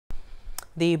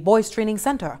The Boys Training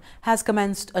Center has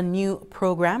commenced a new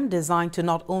program designed to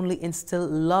not only instill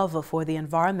love for the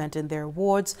environment in their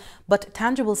wards, but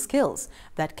tangible skills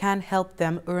that can help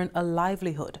them earn a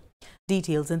livelihood.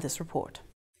 Details in this report.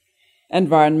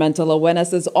 Environmental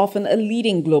awareness is often a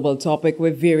leading global topic,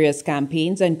 with various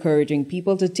campaigns encouraging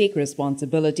people to take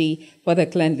responsibility for the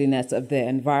cleanliness of their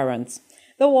environs.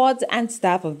 The wards and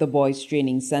staff of the Boys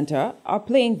Training Center are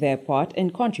playing their part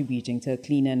in contributing to a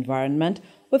clean environment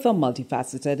with a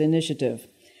multifaceted initiative.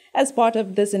 As part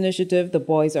of this initiative, the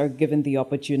boys are given the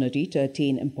opportunity to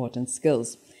attain important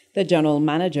skills. The general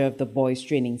manager of the Boys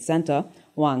Training Center,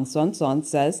 Wang Son Son,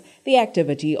 says the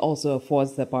activity also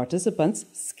affords the participants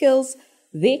skills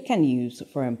they can use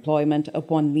for employment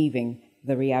upon leaving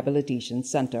the rehabilitation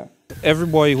center. Every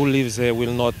boy who lives here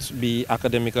will not be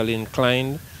academically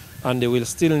inclined, and they will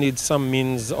still need some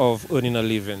means of earning a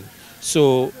living.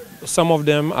 So some of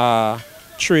them are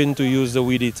trained to use the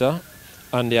weed eater,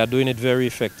 and they are doing it very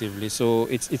effectively. So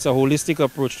it's a holistic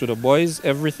approach to the boys.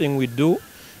 Everything we do,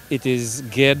 it is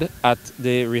geared at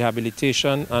the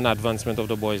rehabilitation and advancement of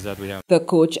the boys that we have. The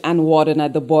coach and warden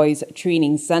at the Boys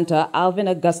Training Center, Alvin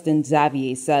Augustin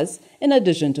Xavier, says in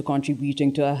addition to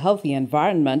contributing to a healthy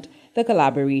environment, the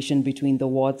collaboration between the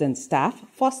wards and staff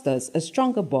fosters a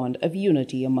stronger bond of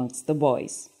unity amongst the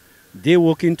boys. They're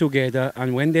working together,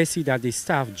 and when they see that the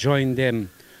staff join them,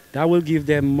 that will give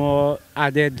them more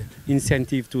added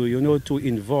incentive to, to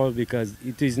involve, because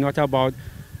it is not about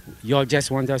y'all just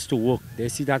want us to work. They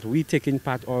see that we taking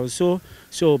part also.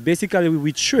 So basically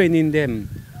we're training them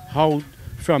how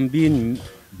from being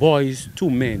boys to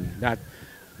men, that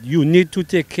you need to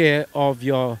take care of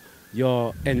your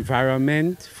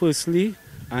environment firstly,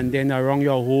 and then around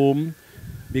your home,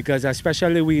 because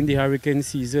especially we in the hurricane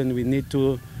season, we need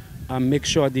to make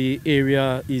sure the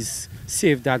area is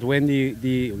safe, that when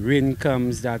the rain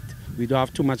comes, that we don't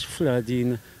have too much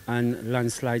flooding and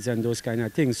landslides and those kind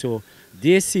of things. So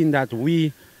they seen that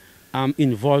we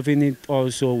involved in it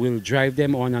also will drive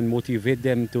them on and motivate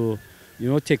them to,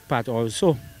 take part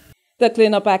also. The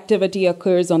cleanup activity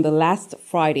occurs on the last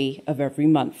Friday of every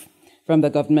month. From the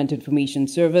Government Information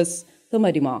Service,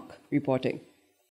 Hilma Mark reporting.